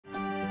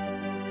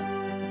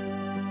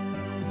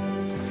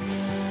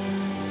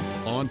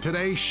On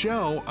today's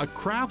show, a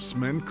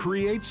craftsman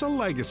creates a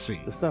legacy.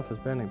 The stuff is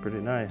bending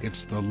pretty nice.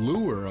 It's the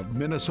lure of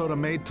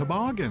Minnesota-made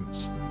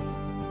toboggans.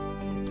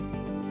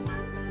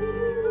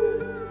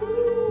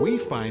 We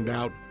find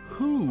out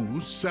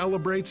who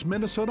celebrates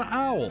Minnesota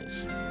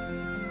owls.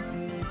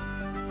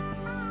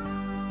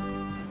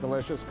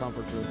 Delicious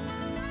comfort food.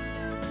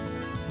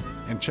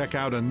 And check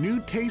out a new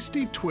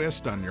tasty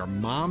twist on your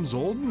mom's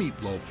old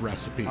meatloaf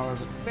recipe. How is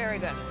it? Very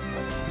good.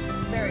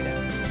 Very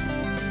good.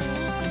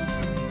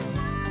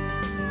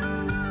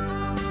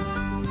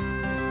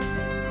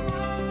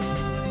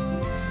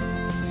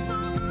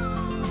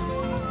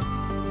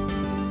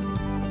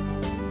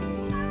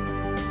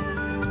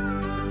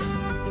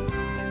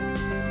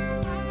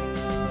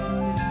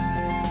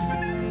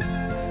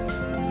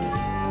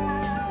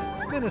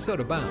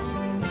 Minnesota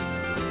Bound,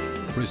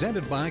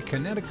 presented by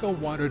Connecticut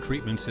Water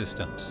Treatment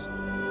Systems.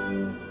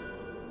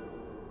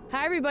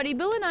 Hi, everybody.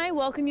 Bill and I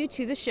welcome you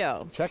to the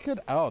show. Check it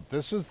out.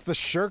 This is the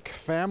Shirk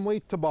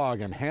family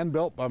toboggan,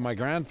 hand-built by my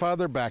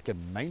grandfather back in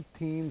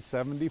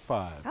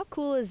 1975. How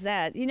cool is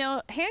that? You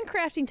know,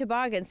 handcrafting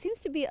toboggans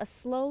seems to be a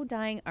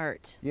slow-dying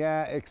art.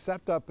 Yeah,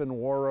 except up in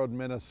Warroad,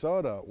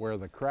 Minnesota, where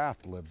the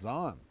craft lives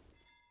on.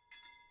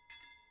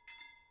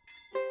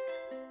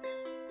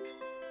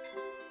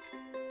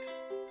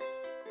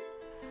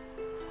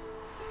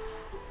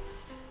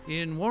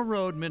 In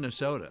Warroad,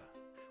 Minnesota,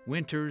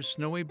 winter's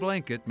snowy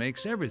blanket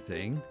makes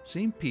everything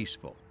seem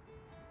peaceful.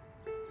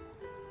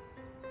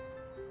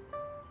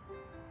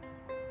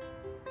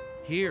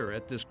 Here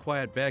at this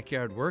quiet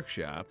backyard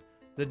workshop,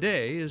 the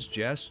day is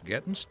just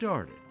getting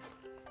started.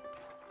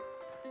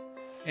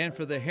 And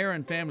for the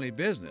Heron family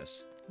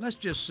business, let's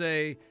just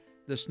say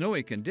the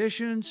snowy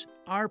conditions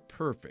are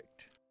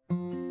perfect.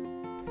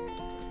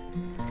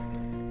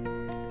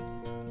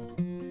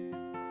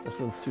 This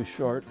one's too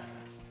short.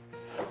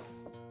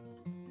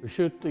 We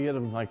shoot to get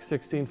them like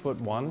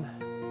 16'1".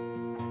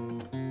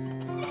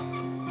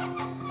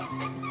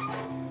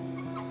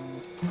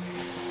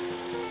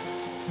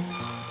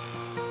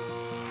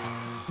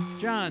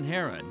 John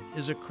Heron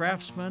is a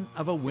craftsman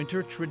of a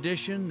winter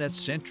tradition that's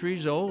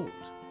centuries old,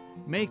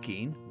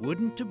 making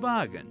wooden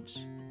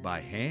toboggans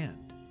by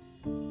hand.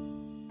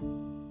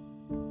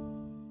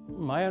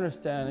 My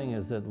understanding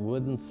is that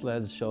wooden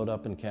sleds showed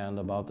up in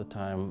Canada about the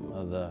time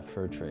of the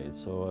fur trade,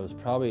 so it was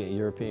probably a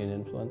European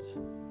influence.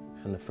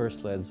 And the first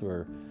sleds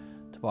were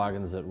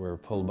toboggans that were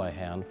pulled by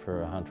hand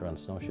for a hunter on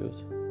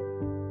snowshoes.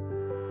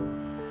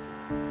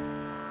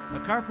 A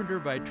carpenter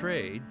by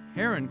trade,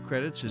 Heron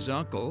credits his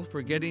uncle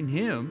for getting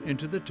him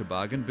into the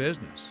toboggan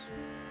business.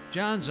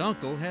 John's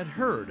uncle had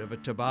heard of a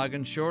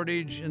toboggan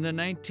shortage in the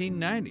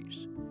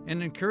 1990s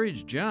and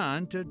encouraged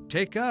John to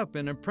take up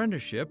an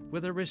apprenticeship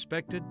with a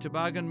respected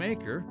toboggan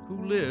maker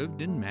who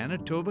lived in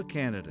Manitoba,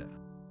 Canada.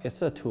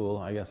 It's a tool,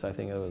 I guess I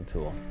think of it as a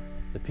tool.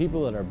 The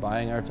people that are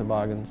buying our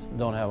toboggans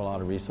don't have a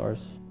lot of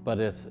resource, but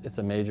it's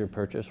a major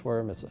purchase for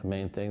them. It's a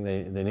main thing.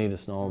 They need a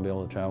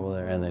snowmobile to travel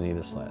there, and they need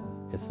a sled.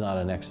 It's not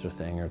an extra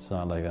thing, or it's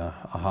not like a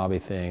hobby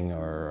thing,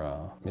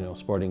 or you know,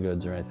 sporting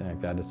goods or anything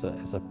like that. It's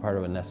a part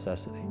of a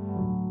necessity.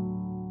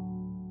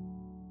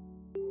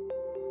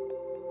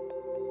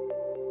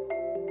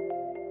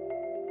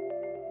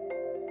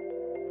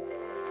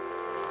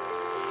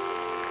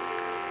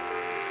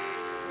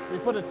 We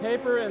put a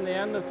taper in the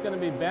end that's going to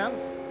be bent.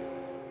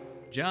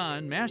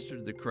 John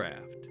mastered the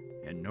craft,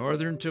 and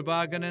Northern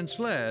Toboggan and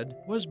Sled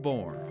was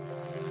born.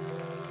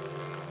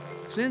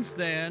 Since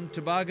then,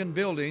 toboggan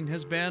building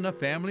has been a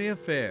family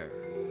affair.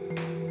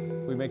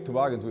 We make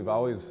toboggans. We've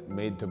always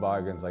made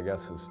toboggans, I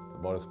guess,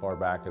 about as far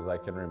back as I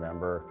can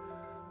remember.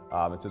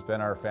 It's just been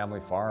our family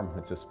farm.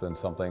 It's just been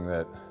something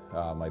that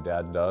my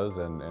dad does,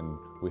 and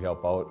we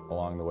help out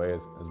along the way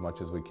as much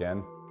as we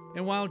can.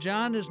 And while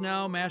John is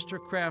now master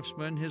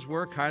craftsman, his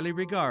work highly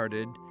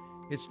regarded,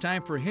 it's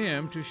time for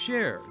him to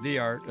share the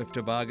art of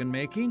toboggan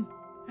making.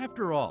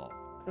 After all,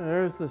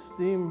 There's the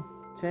steam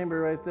chamber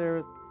right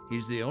there.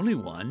 he's the only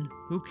one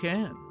who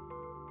can.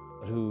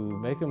 Who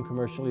make them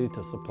commercially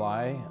to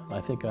supply.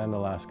 I think I'm the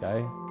last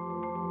guy.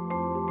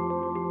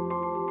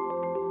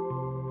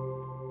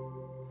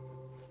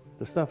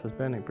 The stuff is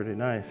bending pretty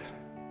nice.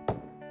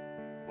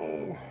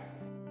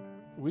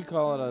 We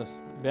call it a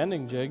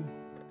bending jig.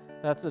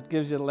 That's what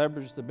gives you the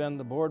leverage to bend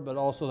the board, but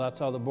also that's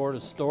how the board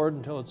is stored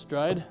until it's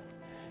dried.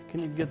 Can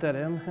you get that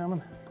in,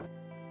 Hammond?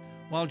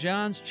 While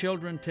John's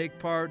children take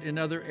part in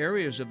other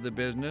areas of the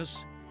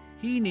business,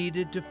 he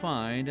needed to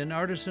find an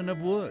artisan of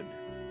wood,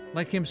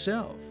 like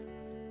himself.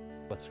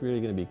 What's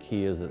really going to be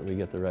key is that we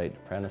get the right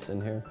apprentice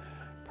in here,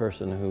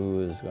 person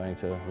who is going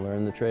to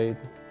learn the trade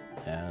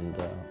and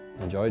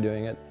enjoy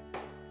doing it.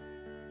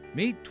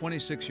 Meet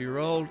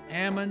 26-year-old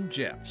Ammon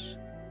Jeffs,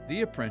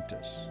 the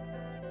apprentice.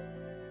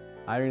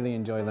 I really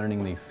enjoy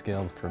learning these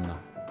skills from the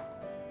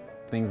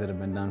things that have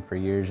been done for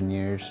years and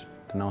years,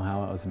 to know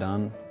how it was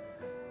done,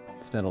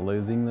 instead of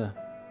losing the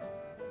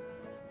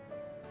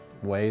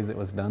ways it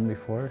was done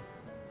before.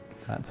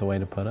 That's a way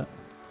to put it.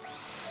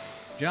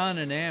 John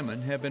and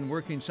Ammon have been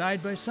working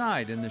side by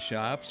side in the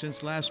shop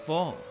since last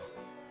fall,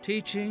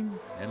 teaching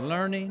and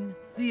learning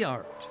the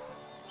art.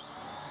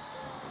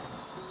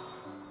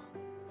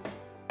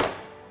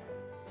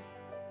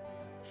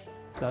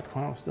 that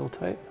clamp still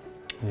tight?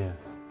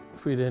 Yes.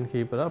 If we didn't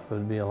keep it up, it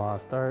would be a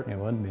lost art. It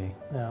would be.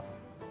 Yeah.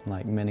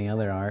 Like many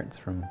other arts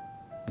from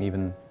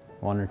even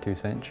 1 or 2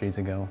 centuries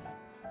ago.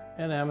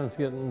 And Ammon's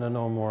getting to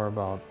know more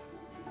about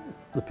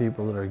the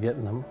people that are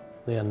getting them,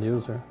 the end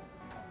user,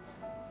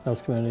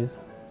 those communities.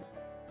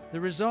 The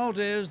result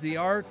is the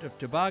art of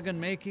toboggan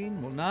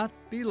making will not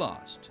be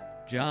lost.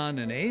 John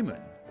and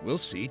Eamon will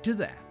see to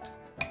that.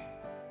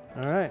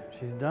 All right,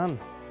 she's done.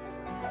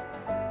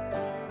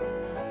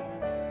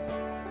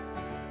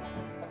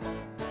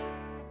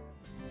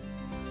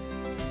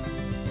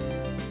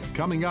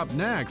 Coming up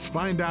next,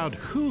 find out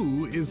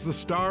who is the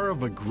star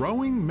of a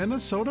growing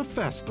Minnesota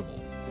festival.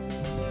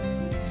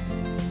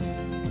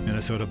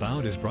 Minnesota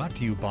Bound is brought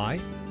to you by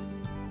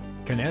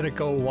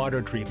Connecticut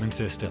Water Treatment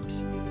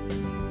Systems,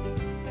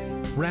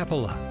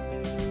 Rapala,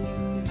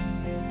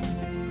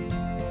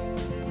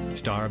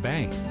 Star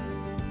Bank,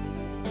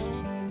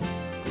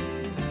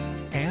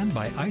 and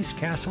by Ice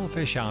Castle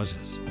Fish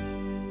Houses.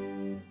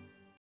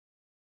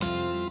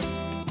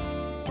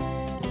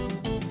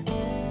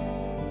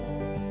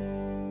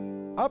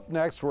 Up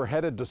next, we're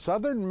headed to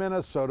southern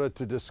Minnesota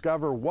to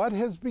discover what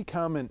has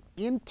become an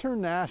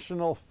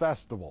international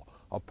festival,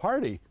 a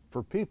party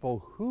for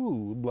people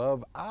who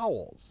love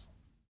owls.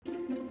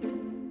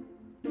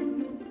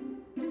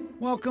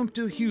 Welcome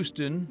to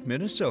Houston,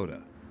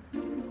 Minnesota,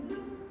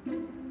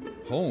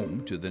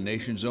 home to the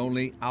nation's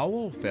only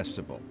Owl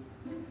Festival,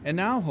 and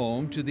now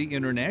home to the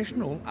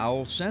International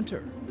Owl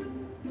Center.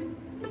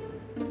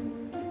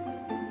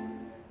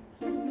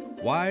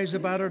 Wise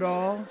about it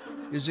all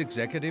is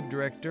Executive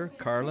Director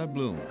Carla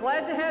Bloom.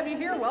 Glad to have you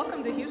here.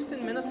 Welcome to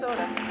Houston,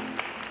 Minnesota.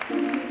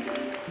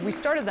 We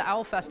started the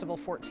Owl Festival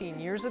 14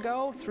 years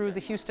ago through the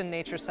Houston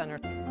Nature Center.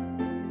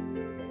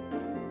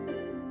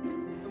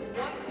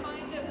 What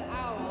kind of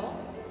owl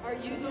are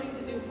you going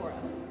to do for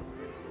us?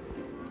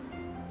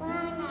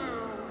 Barn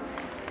owl.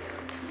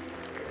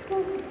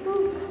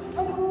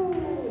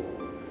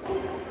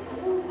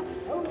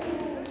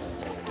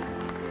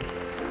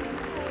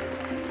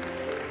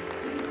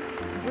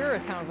 We're a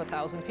town of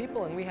 1,000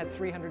 people, and we had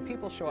 300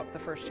 people show up the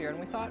first year, and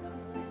we thought,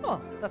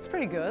 oh, that's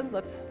pretty good.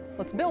 Let's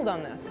build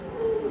on this.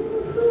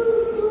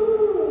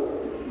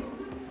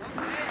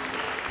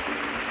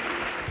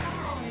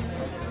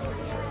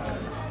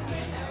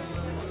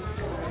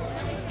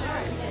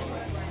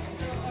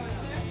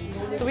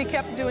 So we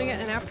kept doing it,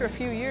 and after a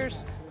few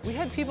years, we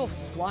had people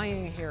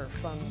flying here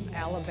from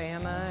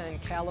Alabama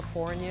and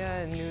California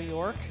and New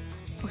York.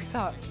 We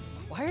thought,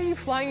 why are you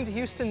flying to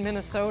Houston,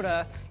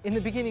 Minnesota in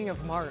the beginning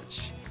of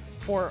March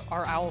for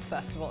our Owl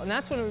Festival? And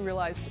that's when we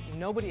realized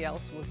nobody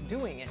else was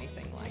doing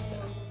anything like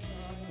this.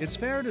 It's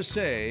fair to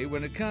say,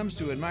 when it comes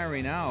to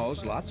admiring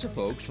owls, lots of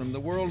folks from the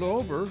world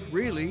over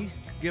really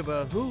give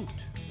a hoot.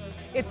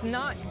 It's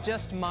not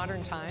just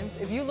modern times.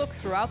 If you look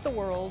throughout the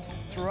world,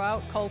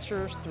 throughout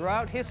cultures,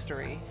 throughout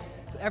history,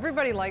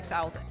 everybody likes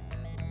owls.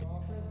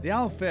 The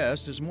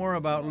Owlfest is more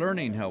about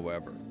learning,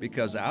 however,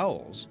 because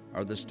owls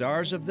are the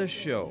stars of this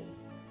show.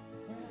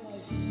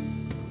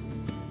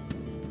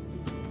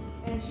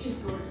 And she's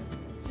gorgeous.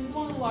 She's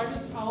one of the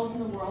largest owls in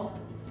the world.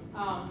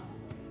 How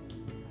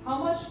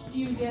much do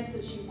you guess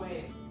that she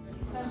weighs?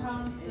 10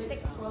 pounds,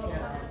 6, 12?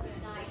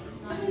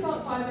 Actually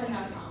about 5.5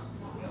 pounds.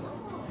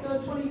 So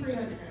 2,300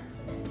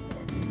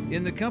 grams.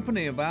 In the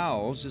company of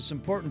owls, it's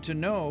important to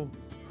know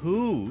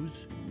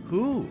who's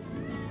who.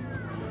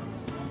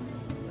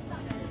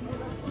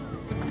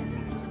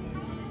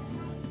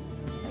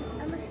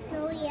 I'm a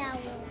snowy owl.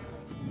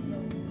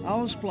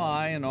 Owls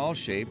fly in all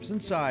shapes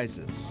and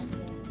sizes.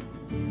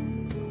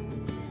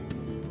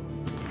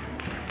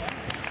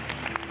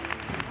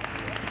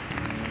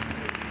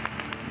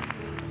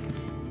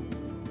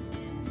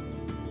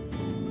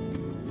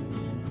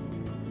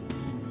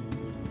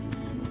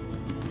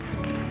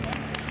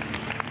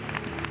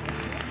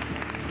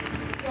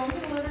 So I'm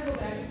going to let her go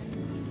back.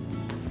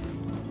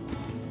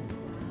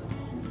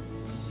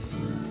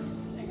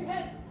 Shake her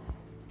head.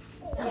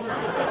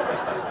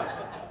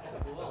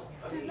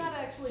 She's not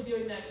actually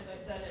doing that because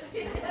I said it.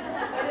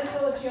 I just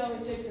know that she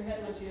always shakes her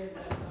head when she hears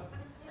that. So.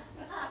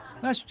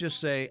 Let's just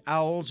say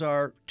owls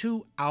are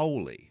too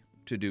owly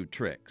to do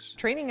tricks.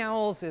 Training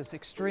owls is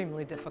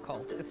extremely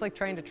difficult. It's like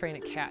trying to train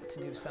a cat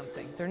to do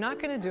something. They're not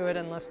going to do it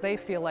unless they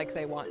feel like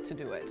they want to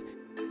do it.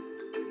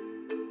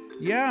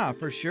 Yeah,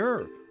 for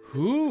sure.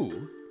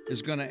 Who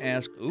is going to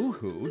ask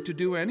Uhu to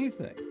do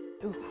anything?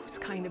 Uhu's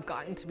kind of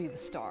gotten to be the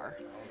star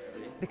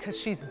because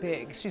she's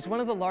big. She's one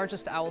of the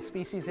largest owl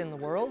species in the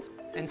world,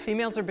 and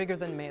females are bigger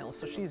than males,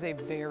 so she's a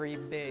very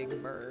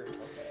big bird.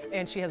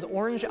 And she has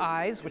orange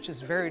eyes, which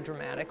is very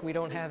dramatic. We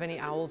don't have any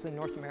owls in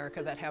North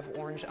America that have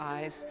orange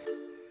eyes.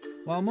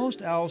 While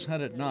most owls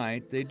hunt at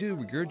night, they do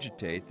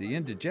regurgitate the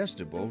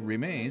indigestible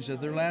remains of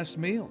their last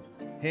meal.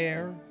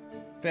 Hair,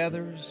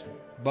 feathers,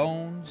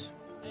 bones,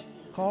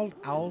 called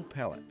owl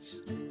pellets.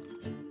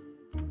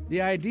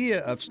 The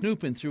idea of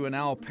snooping through an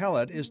owl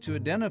pellet is to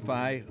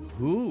identify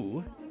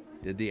who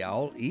did the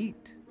owl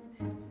eat.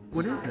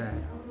 What is that?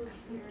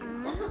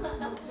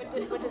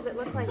 What does it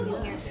look like in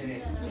here?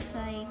 Looks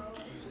like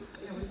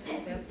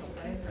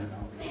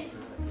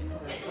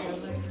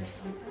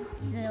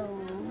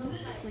Those,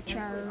 which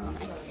are,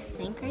 I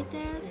think, right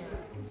there.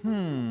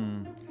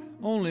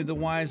 Only the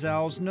wise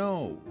owls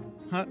know.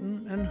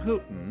 Huntin' and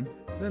hootin'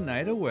 the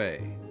night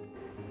away.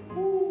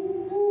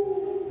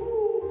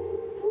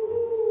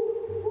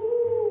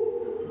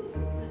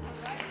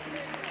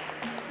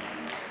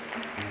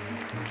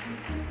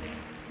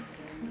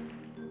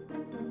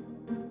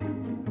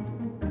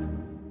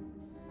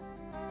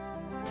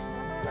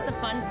 This is the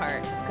fun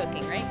part of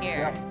cooking right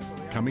here.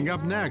 Coming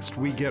up next,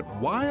 we get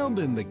wild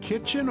in the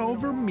kitchen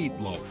over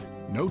meatloaf.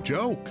 No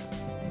joke.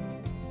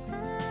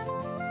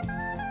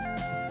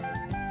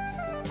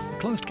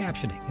 Closed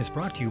captioning is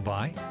brought to you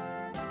by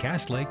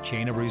Cass Lake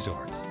Chain of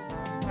Resorts.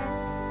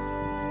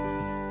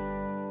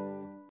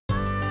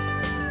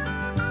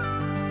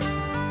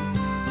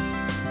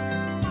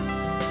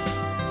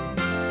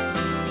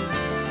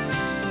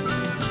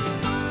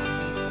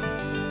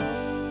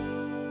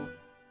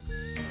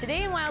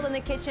 Today in Wild in the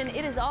Kitchen,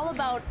 it is all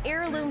about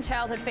heirloom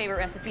childhood favorite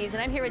recipes,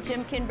 and I'm here with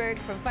Jim Kinberg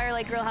from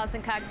Firelight Grill House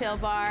and Cocktail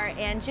Bar.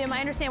 And Jim, I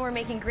understand we're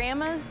making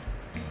Grandma's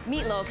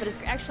meatloaf, but it's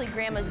actually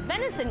Grandma's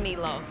venison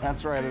meatloaf.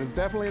 That's right. It is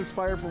definitely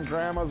inspired from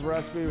Grandma's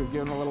recipe. We've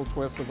given a little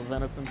twist with the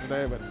venison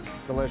today, but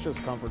delicious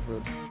comfort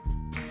food.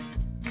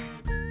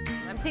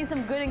 I'm seeing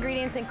some good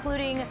ingredients,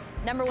 including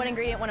number one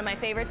ingredient, one of my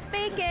favorites,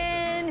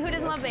 bacon. Who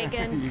doesn't love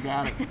bacon? You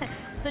got it.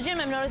 So Jim,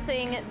 I'm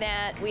noticing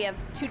that we have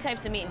two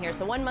types of meat in here.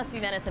 So one must be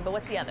venison, but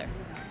what's the other?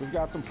 We've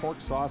got some pork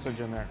sausage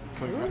in there.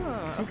 So we've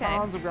got 2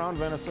 pounds of ground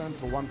venison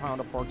to 1 pound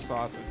of pork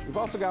sausage. We've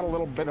also got a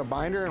little bit of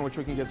binder in which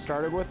we can get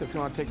started with if you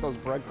want to take those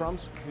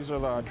breadcrumbs. These are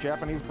the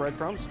Japanese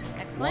breadcrumbs.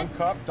 Excellent. 1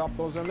 cup, dump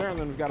those in there, and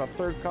then we've got a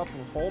 1/3 cup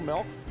of whole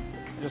milk.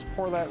 And just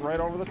pour that right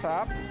over the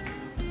top.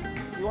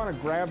 You want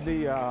to grab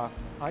the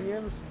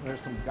onions.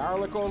 There's some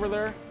garlic over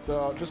there.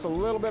 So just a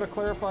little bit of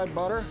clarified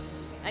butter.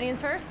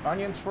 Onions first?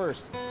 Onions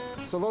first.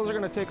 So those are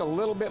going to take a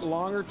little bit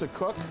longer to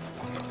cook.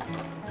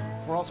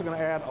 We're also going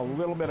to add a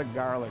little bit of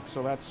garlic.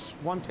 So that's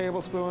 1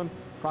 tablespoon,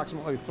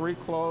 approximately 3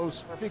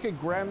 cloves. If you could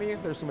grab me,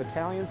 there's some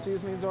Italian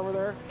seasonings over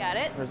there. Got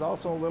it. There's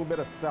also a little bit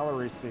of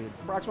celery seed.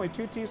 Approximately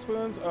 2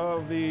 teaspoons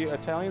of the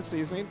Italian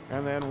seasoning,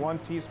 and then 1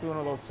 teaspoon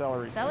of those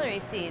celery seeds. Celery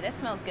seed, that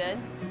smells good.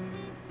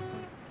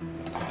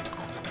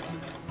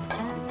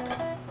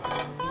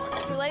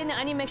 So we're letting the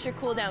onion mixture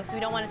cool down because we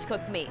don't want it to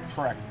cook the meat.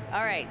 Correct.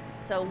 All right,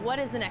 so what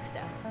is the next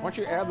step? Once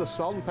you add the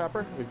salt and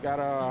pepper, we've got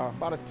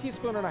about 1.5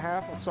 teaspoons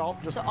of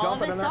salt. Just So dump all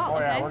of it this in there. salt, Oh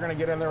yeah, okay. we're going to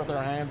get in there with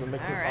our hands and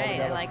mix this all All right,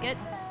 together. I like it.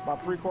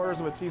 About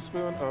 3/4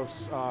 teaspoon of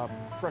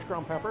fresh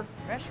ground pepper.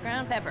 Fresh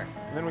ground pepper.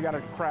 And then we got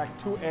to crack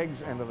 2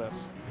 eggs into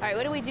this. All right,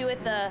 what do we do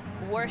with the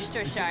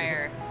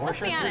Worcestershire? Let's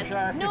be honest,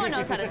 no one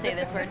knows how to say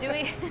this word, do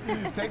we?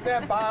 Take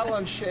that bottle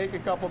and shake a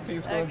couple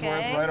teaspoons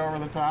worth right over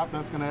the top.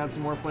 That's going to add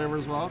some more flavor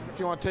as well. If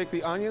you want to take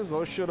the onions,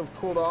 those should have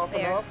cooled off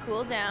They're enough.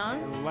 cooled down.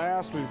 And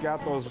last, we've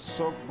got those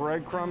soaked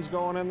breadcrumbs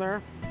going in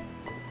there.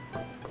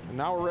 And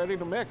now we're ready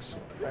to mix.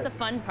 This is the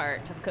fun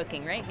part of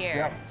cooking right here.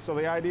 Yep. So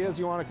the idea is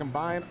you want to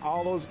combine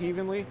all those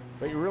evenly,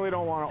 but you really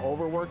don't want to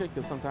overwork it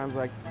because sometimes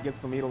that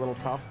gets the meat a little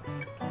tough.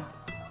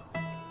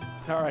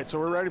 All right, so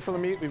we're ready for the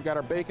meat. We've got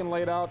our bacon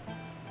laid out.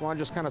 We want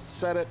to just kind of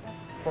set it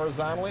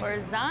horizontally.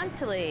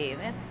 Horizontally,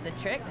 that's the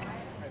trick.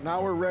 Right, now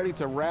we're ready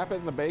to wrap it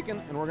in the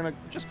bacon, and we're going to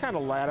just kind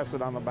of lattice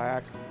it on the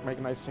back, make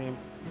a nice seam.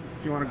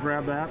 If you want to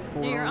grab that.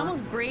 So you're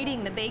almost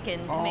braiding the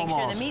bacon to make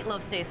sure the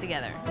meatloaf stays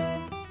together.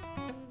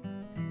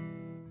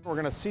 We're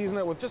going to season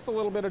it with just a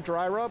little bit of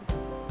dry rub,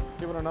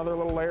 give it another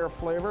little layer of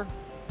flavor.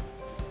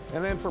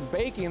 And then for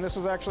baking, this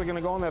is actually going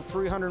to go in that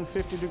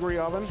 350-degree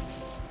oven,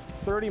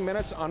 30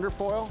 minutes under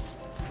foil.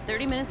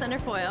 30 minutes under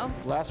foil.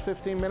 Last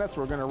 15 minutes,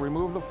 we're going to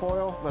remove the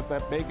foil, let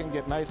that bacon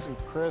get nice and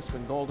crisp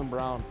and golden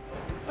brown.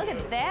 Look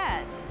at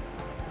that.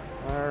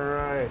 All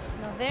right.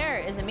 Now there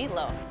is a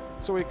meatloaf.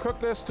 So we cook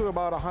this to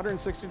about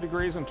 160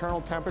 degrees internal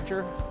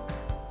temperature.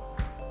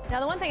 Now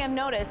the one thing I've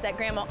noticed that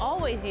Grandma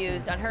always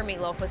used on her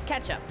meatloaf was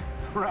ketchup.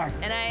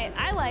 Correct. And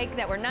I like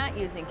that we're not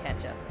using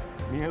ketchup.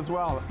 Me as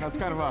well. That's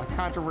kind of a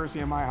controversy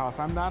in my house.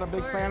 I'm not a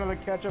big fan of the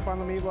ketchup on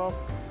the meatloaf.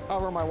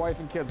 However, my wife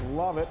and kids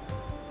love it.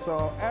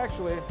 So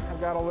actually, I've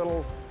got a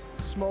little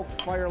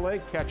smoked Fire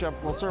Lake ketchup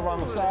we'll serve on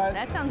the side.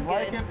 That sounds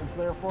Like good. it, it's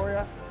there for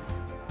you.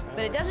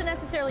 But it doesn't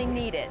necessarily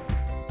need it.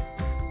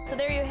 So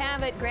there you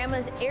have it,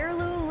 Grandma's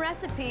heirloom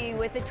recipe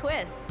with a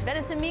twist.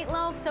 Venison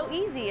meatloaf, so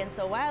easy and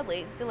so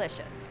wildly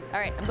delicious. All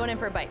right, I'm going in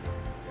for a bite.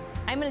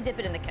 I'm gonna dip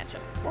it in the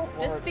ketchup,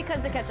 just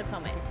because the ketchup's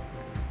homemade.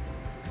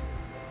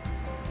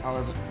 How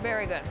is it?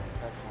 Very good.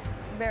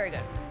 Excellent. Very good.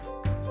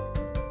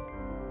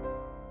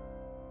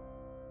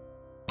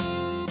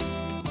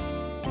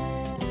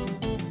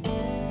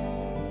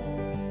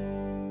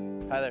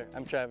 Hi there,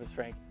 I'm Travis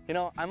Frank. You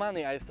know, I'm on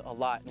the ice a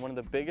lot, and one of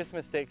the biggest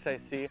mistakes I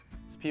see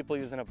is people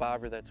using a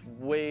bobber that's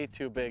way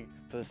too big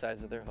for the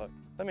size of their hook.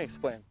 Let me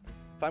explain.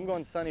 If I'm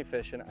going sunny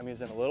fishing, I'm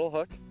using a little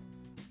hook,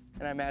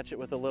 and I match it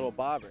with a little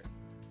bobber.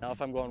 Now, if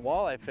I'm going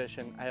walleye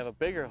fishing, I have a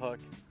bigger hook,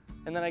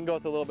 and then I can go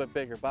with a little bit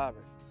bigger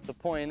bobber. The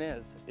point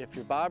is, if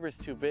your bobber's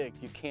too big,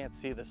 you can't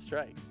see the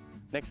strike.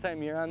 Next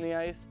time you're on the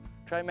ice,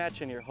 Try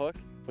matching your hook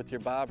with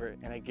your bobber,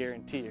 and I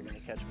guarantee you're going to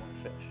catch more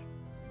fish.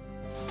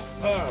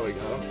 Oh, we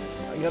got him.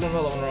 I got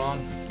another one, Ron.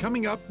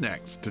 Coming up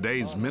next,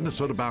 today's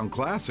Minnesota Bound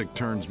Classic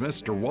turns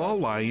Mr.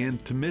 Walleye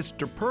into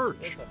Mr.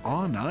 Perch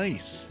on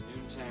ice.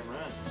 Noontime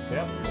run.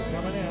 Yep, we're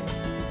coming in.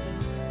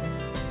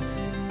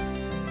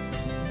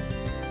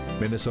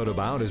 Minnesota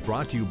Bound is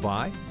brought to you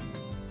by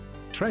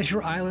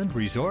Treasure Island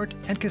Resort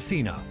and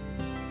Casino,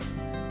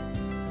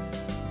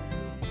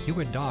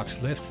 Hewitt Docks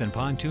Lifts and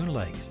Pontoon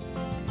Lakes,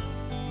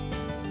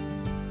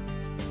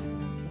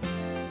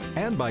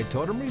 and by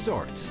Totem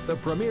Resorts, the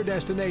premier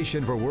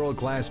destination for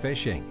world-class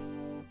fishing.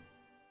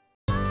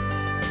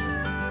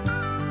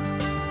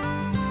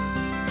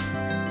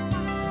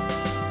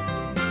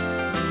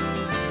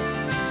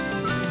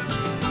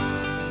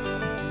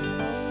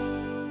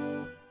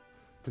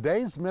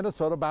 Today's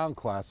Minnesota Bound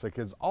Classic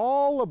is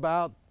all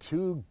about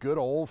two good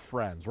old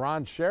friends,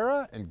 Ron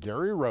Shera and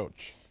Gary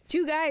Roach.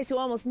 Two guys who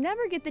almost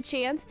never get the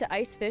chance to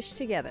ice fish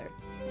together.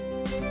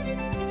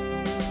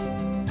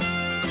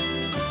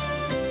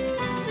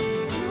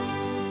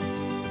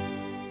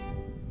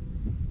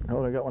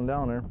 Oh, I got one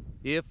down there.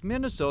 If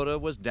Minnesota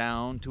was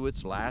down to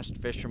its last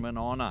fisherman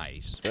on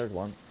ice, There's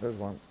one. There's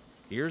one.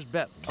 here's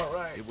betting. All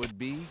right. It would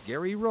be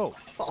Gary Roach.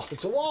 Oh,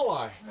 it's a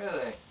walleye.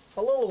 Really?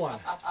 A little one.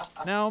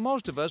 Now,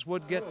 most of us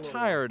would get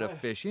tired of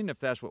fishing if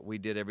that's what we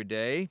did every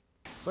day,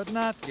 but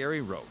not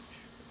Gary Roach.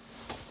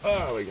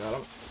 Oh, we got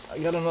him. I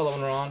got another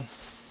one, Ron.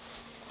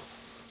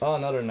 Oh,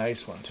 another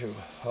nice one, too.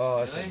 Oh,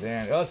 that's a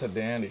dandy. Oh, that's a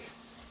dandy.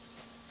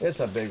 It's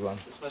a big one.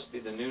 This must be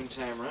the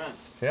noontime run.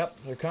 Yep,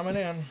 they're coming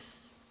in.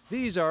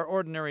 These are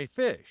ordinary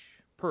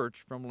fish,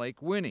 perch from Lake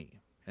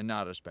Winnie, and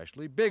not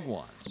especially big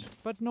ones,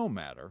 but no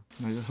matter.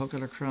 I just hook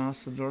it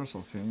across the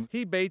dorsal fin.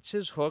 He baits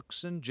his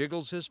hooks and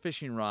jiggles his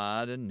fishing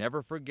rod and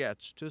never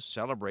forgets to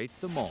celebrate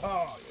the moment.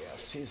 Oh,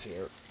 yes, he's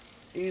here.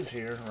 He's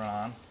here,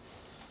 Ron.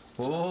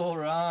 Oh,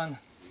 Ron.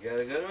 You got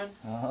a good one?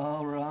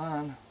 Oh,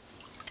 Ron.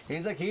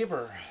 He's a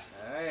keeper.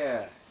 Oh,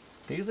 yeah.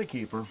 He's a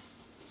keeper.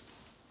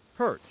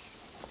 Perch,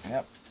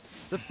 Yep.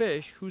 the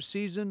fish whose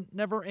season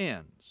never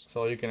ends.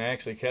 So you can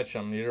actually catch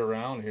them year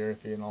round here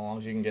if you know, as long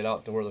as you can get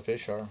out to where the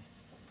fish are.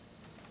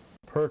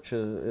 Perch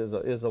is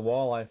a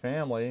walleye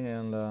family,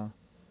 and of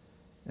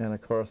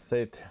course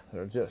they're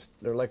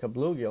like a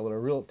bluegill. They're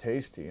real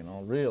tasty, you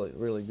know,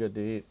 really good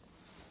to eat.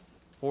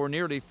 For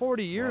nearly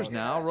 40 years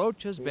now,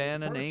 Roach has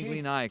been an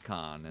angling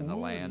icon in the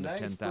land of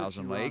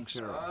 10,000 lakes.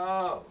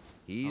 Oh.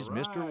 He's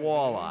Mr.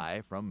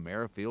 Walleye from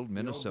Merrifield,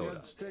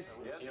 Minnesota.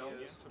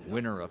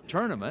 Winner of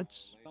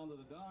tournaments,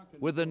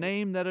 with a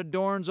name that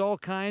adorns all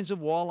kinds of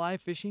walleye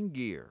fishing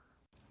gear.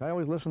 I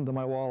always listen to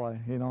my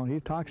walleye. You know,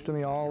 he talks to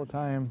me all the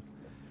time.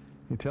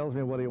 He tells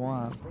me what he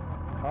wants.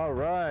 All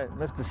right,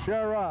 Mr.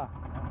 Shera.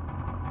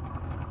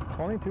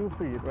 22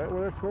 feet, right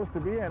where they're supposed to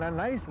be, and a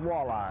nice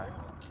walleye.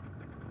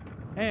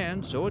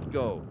 And so it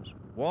goes,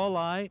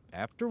 walleye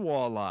after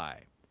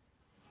walleye.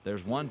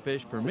 There's one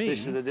fish for me,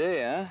 Fish of the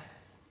day, huh?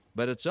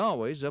 but it's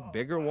always a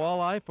bigger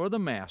walleye for the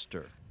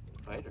master.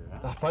 Fighter, huh?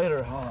 A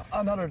fighter,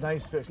 another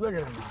nice fish. Look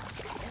at him.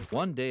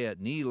 One day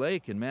at Knee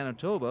Lake in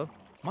Manitoba,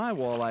 my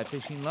walleye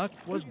fishing luck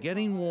was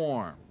getting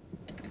warm.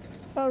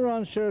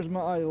 Ron shares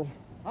my idol.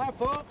 Hi,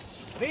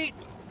 folks. Meet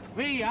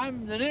me.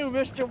 I'm the new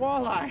Mr.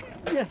 Walleye.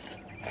 Yes.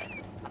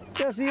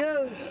 Yes, he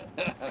is.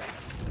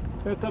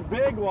 It's a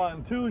big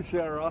one, too,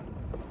 Shera.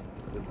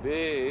 The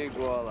big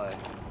walleye.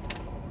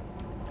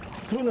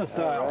 Tuna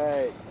style. All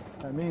right.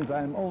 That means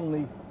I'm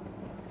only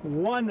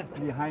one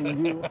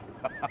behind you.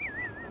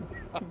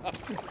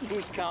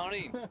 Who's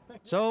counting?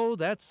 So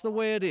that's the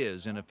way it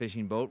is in a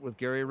fishing boat with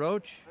Gary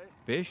Roach,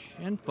 fish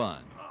and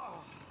fun.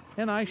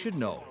 And I should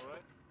know,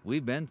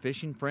 we've been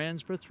fishing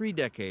friends for 3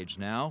 decades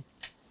now.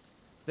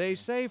 They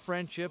say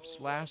friendships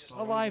last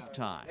a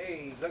lifetime.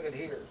 Hey, look at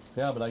here.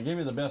 Yeah, but I gave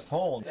you the best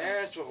hold.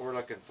 That's what we're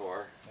looking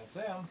for. That's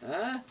him.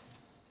 Huh?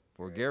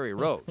 For Gary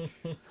Roach,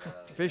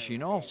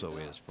 fishing also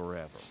is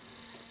forever.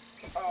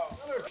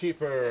 Another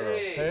keeper.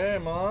 Hey,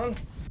 man.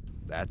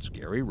 That's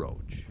Gary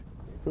Roach.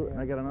 Ooh,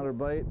 I got another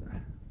bite.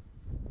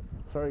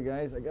 Sorry,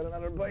 guys, I got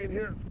another bite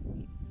here.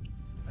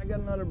 I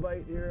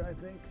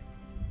think.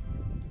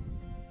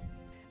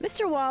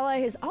 Mr.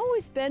 Walleye has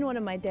always been one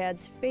of my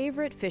dad's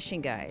favorite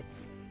fishing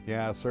guides.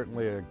 Yeah,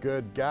 certainly a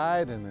good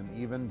guide and an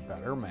even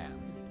better man.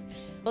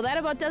 Well, that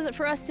about does it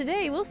for us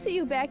today. We'll see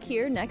you back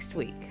here next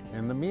week.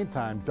 In the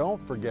meantime,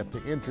 don't forget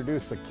to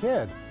introduce a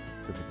kid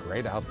to the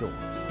great outdoors.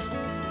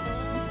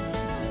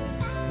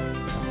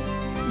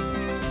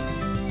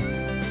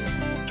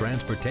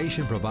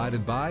 Transportation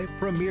provided by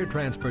Premier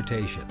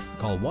Transportation.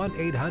 Call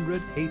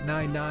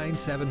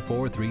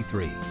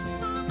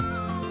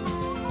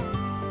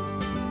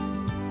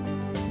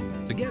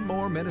 1-800-899-7433. To get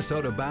more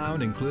Minnesota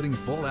Bound, including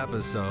full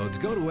episodes,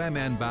 go to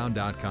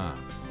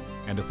mnbound.com.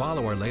 And to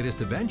follow our latest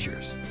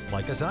adventures,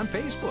 like us on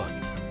Facebook.